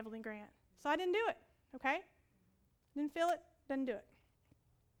write the heavenly grant. So I didn't do it, okay? Didn't feel it, didn't do it.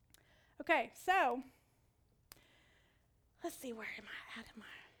 Okay, so let's see, where am I out of my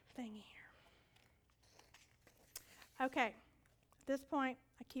thing here? Okay, at this point,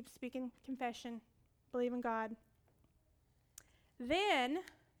 I keep speaking confession, believe in God. Then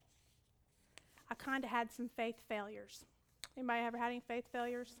I kind of had some faith failures. Anybody ever had any faith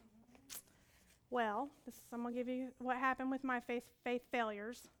failures? Well, I'm going to give you what happened with my faith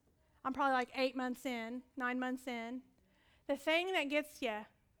failures. I'm probably like 8 months in, 9 months in. The thing that gets you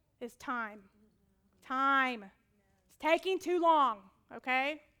is time. Time. It's taking too long,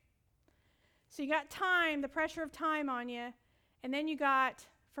 okay? So you got time, the pressure of time on you, and then you got,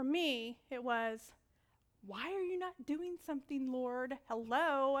 for me, it was, why are you not doing something, Lord?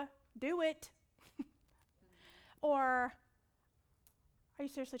 Hello, do it. Or, are you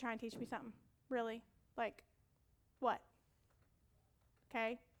seriously trying to teach me something? Really? Like, what?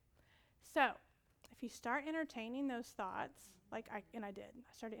 Okay? So, if you start entertaining those thoughts, I did.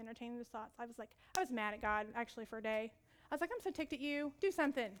 I started entertaining those thoughts. I was mad at God, actually, for a day. I was like, I'm so ticked at you. Do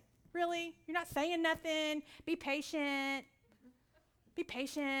something. Really? You're not saying nothing. Be patient. Be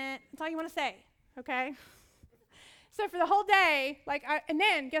patient. That's all you want to say, okay? So for the whole day, and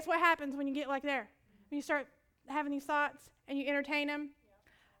then guess what happens when you get there? When you start having these thoughts and you entertain them?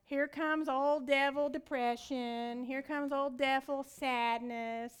 Here comes old devil depression. Here comes old devil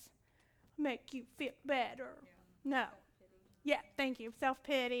sadness. Make you feel better. No. Yeah, thank you.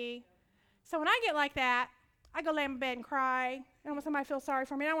 Self-pity. So when I get like that, I go lay in my bed and cry. I don't want somebody to feel sorry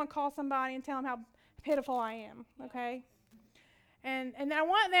for me. I want to call somebody and tell them how pitiful I am, okay? And I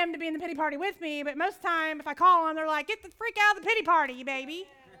want them to be in the pity party with me, but most of the time, if I call them, they're like, get the freak out of the pity party, baby.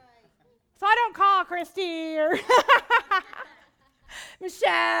 So I don't call Christy or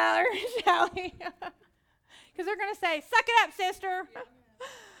Michelle or Shelly, because they're going to say, suck it up, sister.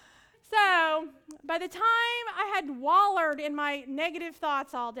 So by the time I had wallered in my negative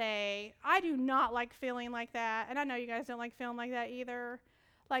thoughts all day, I do not like feeling like that. And I know you guys don't like feeling like that either.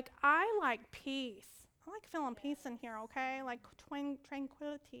 I like peace. I like feeling peace in here, okay? Like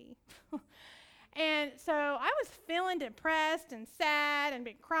tranquility. And so I was feeling depressed and sad and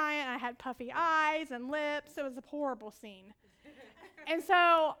been crying. I had puffy eyes and lips. It was a horrible scene. And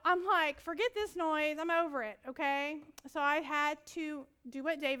so I'm like, forget this noise. I'm over it, okay? So I had to do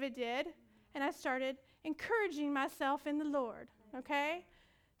what David did, and I started encouraging myself in the Lord, okay?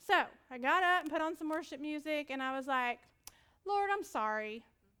 So I got up and put on some worship music, and I was like, Lord, I'm sorry.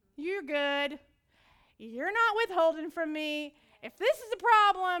 You're good. You're not withholding from me. If this is a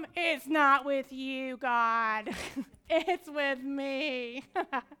problem, it's not with you, God. It's with me.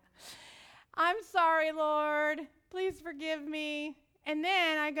 I'm sorry, Lord. Please forgive me. And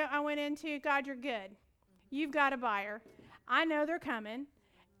then I went into, God, you're good. You've got a buyer. I know they're coming.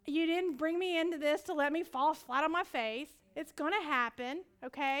 You didn't bring me into this to let me fall flat on my face. It's going to happen,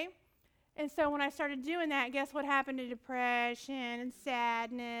 okay? And so when I started doing that, guess what happened to depression and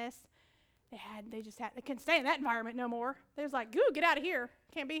sadness? They couldn't stay in that environment no more. They was like, get out of here.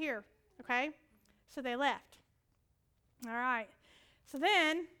 Can't be here, okay? So they left. All right. So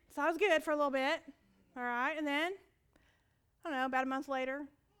I was good for a little bit. All right. And then, I don't know, about a month later,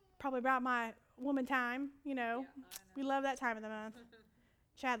 probably about my woman time, we love that time of the month.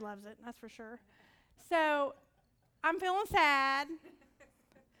 Chad loves it, that's for sure. So I'm feeling sad.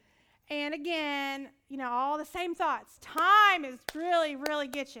 And again, all the same thoughts. Time is really, really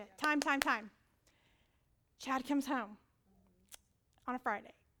gets you. Time. Chad comes home on a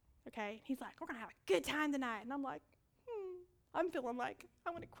Friday, okay? He's like, we're going to have a good time tonight. And I'm like, I'm feeling like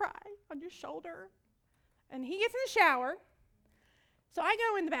I want to cry on your shoulder. And he gets in the shower. So I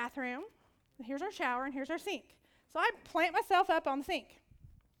go in the bathroom. And here's our shower and here's our sink. So I plant myself up on the sink.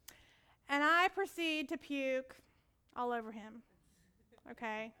 And I proceed to puke all over him.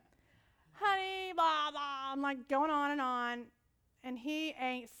 Okay? Honey, blah, blah. I'm like going on. And he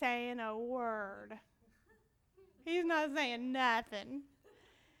ain't saying a word. He's not saying nothing.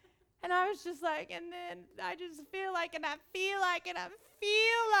 And I was just like, and then I just feel like, and I feel like, and I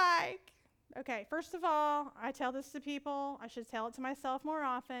feel like. Okay, first of all, I tell this to people. I should tell it to myself more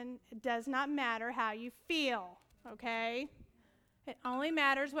often. It does not matter how you feel, okay? It only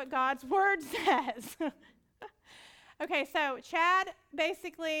matters what God's word says. Okay, so Chad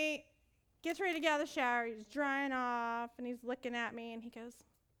basically gets ready to get out of the shower. He's drying off, and he's looking at me, and he goes,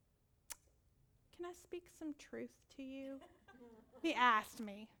 can I speak some truth to you? He asked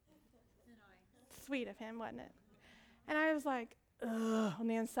me. Sweet of him, wasn't it? And I was like, ugh, on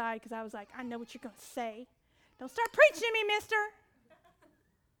the inside, because I was like, I know what you're going to say. Don't start preaching to me, mister.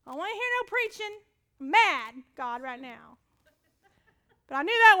 I don't want to hear no preaching. I'm mad, God, right now. But I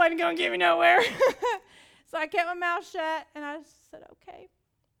knew that wasn't going to get me nowhere. So I kept my mouth shut, and I said, okay,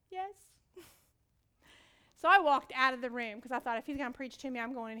 yes. So I walked out of the room, because I thought if he's going to preach to me,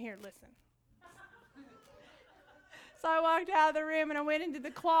 I'm going in here to listen. So I walked out of the room, and I went into the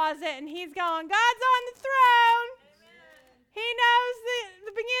closet, and he's going, God's on the throne. Amen. He knows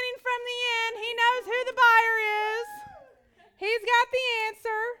the beginning from the end. He knows who the buyer is. He's got the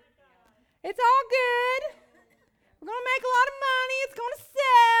answer. It's all good. We're going to make a lot of money. It's going to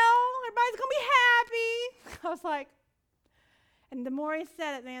sell. Everybody's going to be happy. I was like, and the more he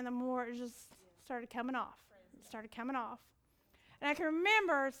said it, man, the more it just started coming off. It started coming off. And I can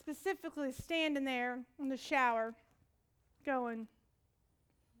remember specifically standing there in the shower going,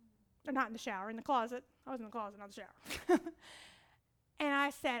 or not in the shower, in the closet. I was in the closet, not the shower. And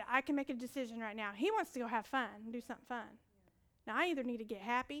I said, I can make a decision right now. He wants to go have fun, do something fun. Now, I either need to get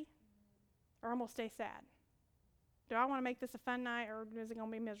happy or I'm going to stay sad. Do I want to make this a fun night or is it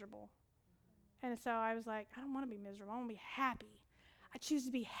going to be miserable? And so I was like, I don't want to be miserable. I want to be happy. I choose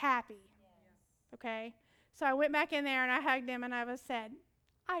to be happy. Okay? So I went back in there and I hugged him and I said,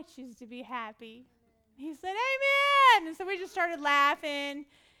 I choose to be happy. He said, amen. And so we just started laughing,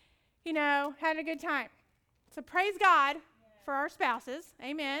 having a good time. So praise God for our spouses.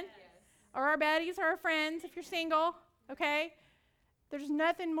 Amen. Yes. Or our buddies or our friends if you're single. Okay? There's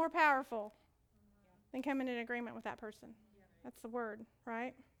nothing more powerful than coming in agreement with that person. That's the word,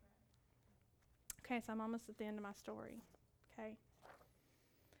 right? Okay, so I'm almost at the end of my story. Okay?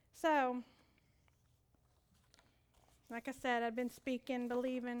 So, like I said, I've been speaking,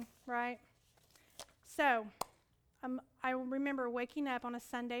 believing, right? So, I remember waking up on a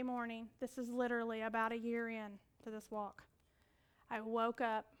Sunday morning. This is literally about a year in to this walk. I woke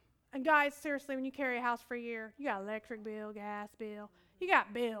up. And guys, seriously, when you carry a house for a year, you got electric bill, gas bill. You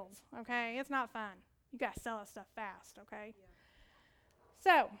got bills, okay? It's not fun. You got to sell that stuff fast, okay?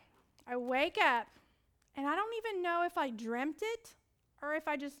 Yeah. So, I wake up, and I don't even know if I dreamt it or if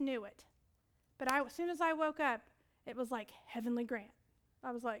I just knew it. But as soon as I woke up, it was like heavenly grant.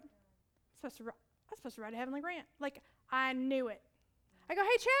 I was like, I'm supposed to write a heavenly grant. Like, I knew it. I go,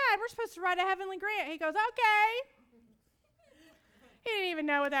 hey, Chad, we're supposed to write a heavenly grant. He goes, okay. He didn't even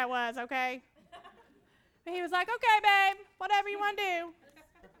know what that was, okay? But he was like, okay, babe, whatever you want to do.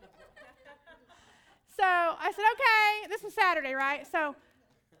 So I said, okay. This was Saturday, right? So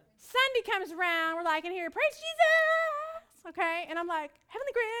Sunday comes around. We're like in here, praise Jesus, okay? And I'm like,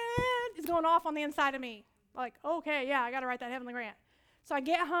 heavenly grant is going off on the inside of me. Like, okay, yeah, I got to write that heavenly grant. So I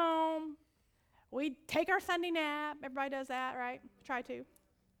get home. We take our Sunday nap. Everybody does that, right? Try to,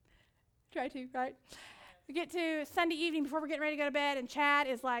 right? We get to Sunday evening before we're getting ready to go to bed, and Chad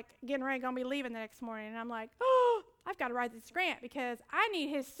is like getting ready, going to be leaving the next morning. And I'm like, oh, I've got to write this grant because I need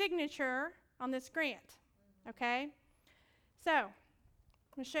his signature on this grant, okay? So I'm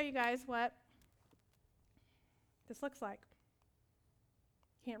going to show you guys what this looks like.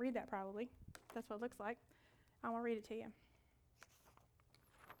 Can't read that probably. That's what it looks like. I want to read it to you.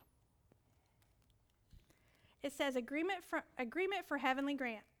 It says, agreement for heavenly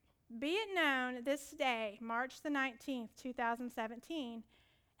grant. Be it known this day, March the 19th, 2017,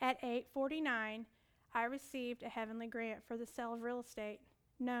 at 8:49, I received a heavenly grant for the sale of real estate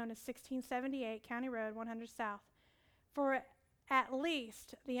known as 1678 County Road 100 South for at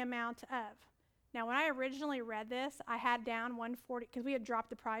least the amount of. Now, when I originally read this, I had down 140 because we had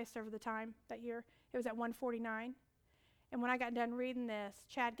dropped the price over the time that year. It was at 149. And when I got done reading this,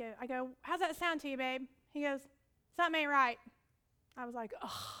 I go, how's that sound to you, babe? He goes, something ain't right. I was like,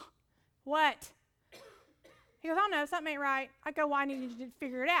 ugh, what? He goes, I don't know, something ain't right. I go, well, I need you to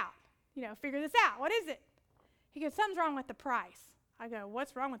figure it out. Figure this out. What is it? He goes, something's wrong with the price. I go,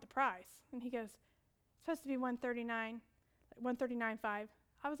 what's wrong with the price? And he goes, it's supposed to be $139.5.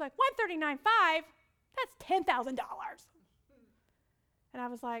 I was like, $139.5? That's $10,000. And I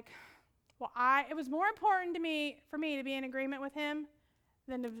was like, well, it was more important for me to be in agreement with him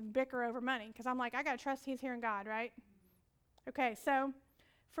than to bicker over money, because I'm like, I got to trust he's hearing God, right? Okay, so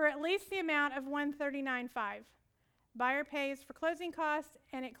for at least the amount of $139.5, buyer pays for closing costs,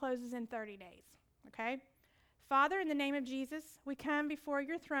 and it closes in 30 days, okay? Father, in the name of Jesus, we come before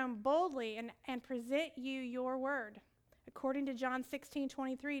your throne boldly and present you your word. According to John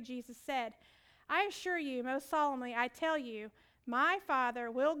 16:23, Jesus said, I assure you, most solemnly, I tell you, my Father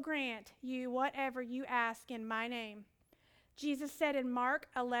will grant you whatever you ask in my name. Jesus said in Mark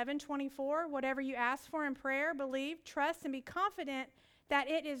 11:24, whatever you ask for in prayer, believe, trust, and be confident that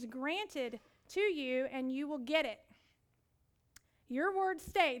it is granted to you and you will get it. Your word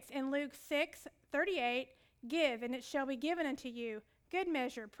states in Luke 6:38, give, and it shall be given unto you. Good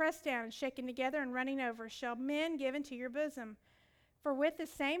measure, pressed down and shaken together and running over, shall men give into your bosom. For with the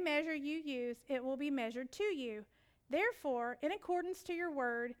same measure you use, it will be measured to you. Therefore, in accordance to your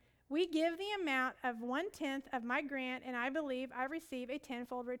word, we give the amount of 1/10 of my grant, and I believe I receive a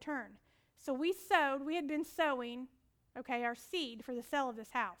tenfold return. So we had been sowing, okay, our seed for the sale of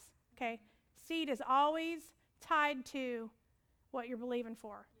this house, okay? Seed is always tied to what you're believing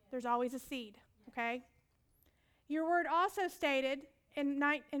for. There's always a seed, okay? Your word also stated in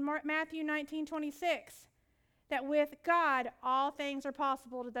Matthew 19:26 that with God all things are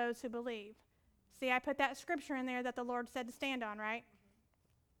possible to those who believe. See, I put that scripture in there that the Lord said to stand on, right?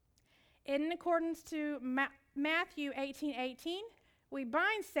 In accordance to Matthew 18:18, we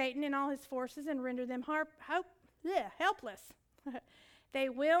bind Satan and all his forces and render them helpless. They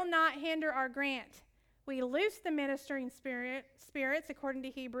will not hinder our grant. We loose the ministering spirits, according to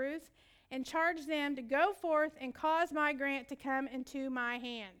Hebrews, and charge them to go forth and cause my grant to come into my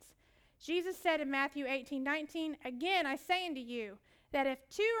hands. Jesus said in Matthew 18:19, again I say unto you, that if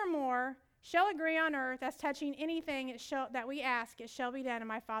two or more shall agree on earth as touching anything that we ask, it shall be done in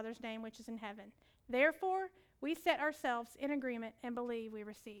my Father's name which is in heaven. Therefore, we set ourselves in agreement and believe we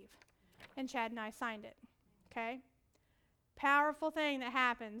receive. And Chad and I signed it, okay? Powerful thing that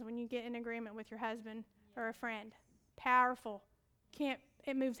happens when you get in agreement with your husband or a friend. Powerful.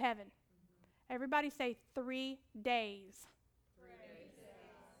 It moves heaven. Everybody say 3 days.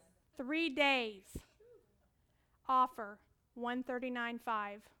 3 days. Offer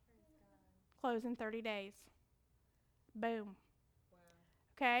 $139.5. Close in 30 days. Boom.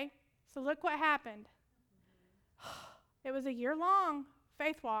 Okay? So look what happened. It was a year-long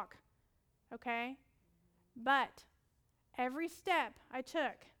faith walk. Okay? But every step I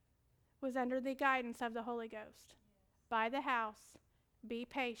took was under the guidance of the Holy Ghost. Buy the house. Be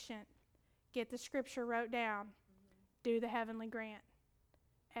patient. Get the scripture wrote down. Do the heavenly grant.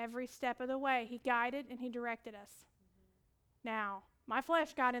 Every step of the way, he guided and he directed us. Now, my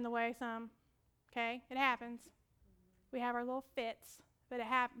flesh got in the way some. Okay? It happens. We have our little fits. But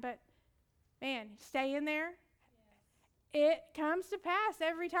man, stay in there. It comes to pass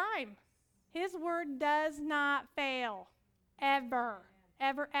every time. His word does not fail. Ever.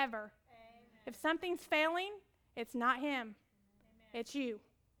 Ever, ever. If something's failing, it's not him. It's you.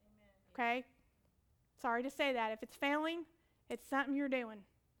 Okay? Sorry to say that. If it's failing, it's something you're doing.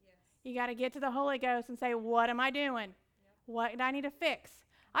 Yes. You got to get to the Holy Ghost and say, what am I doing? Yep. What do I need to fix?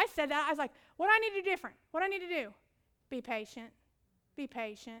 I said that. I was like, what do I need to do different? What do I need to do? Be patient. Be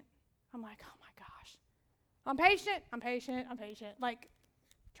patient. I'm like, oh my gosh. I'm patient. Like,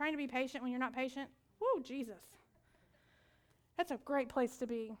 trying to be patient when you're not patient. Woo, Jesus. That's a great place to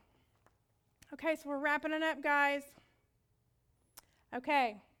be. Okay, so we're wrapping it up, guys.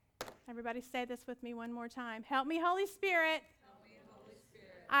 Okay. Everybody say this with me one more time. Help me, Holy Spirit. Help me, Holy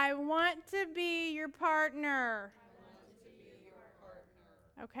Spirit. I want to be your partner.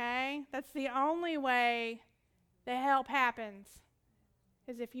 Okay? That's the only way the help happens,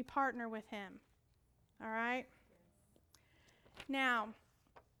 is if you partner with him. All right? Now,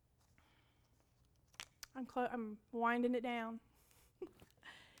 I'm winding it down.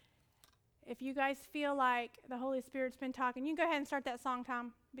 If you guys feel like the Holy Spirit's been talking, you can go ahead and start that song,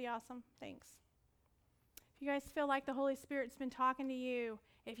 Tom. Be awesome. Thanks. If you guys feel like the Holy Spirit's been talking to you,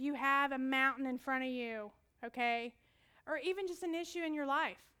 if you have a mountain in front of you, okay, or even just an issue in your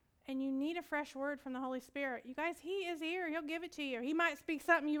life, and you need a fresh word from the Holy Spirit, you guys, he is here. He'll give it to you. He might speak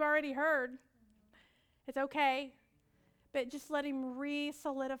something you've already heard. It's okay. But just let him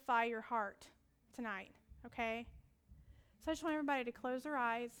re-solidify your heart tonight. Okay? So I just want everybody to close their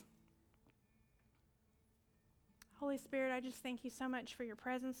eyes. Holy Spirit, I just thank you so much for your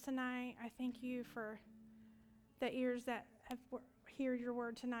presence tonight. I thank you for the ears that have heard your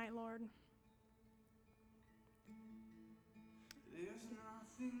word tonight, Lord.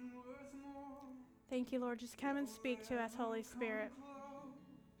 Thank you, Lord. Just come and speak to us, Holy Spirit.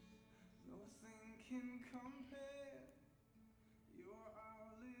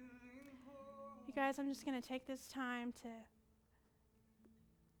 You guys, I'm just going to take this time to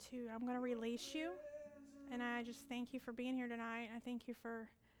I'm going to release you. And I just thank you for being here tonight. I thank you for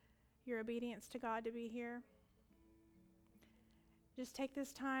your obedience to God to be here. Just take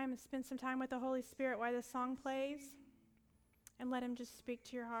this time and spend some time with the Holy Spirit while this song plays. And let him just speak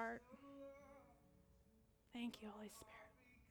to your heart. Thank you, Holy Spirit.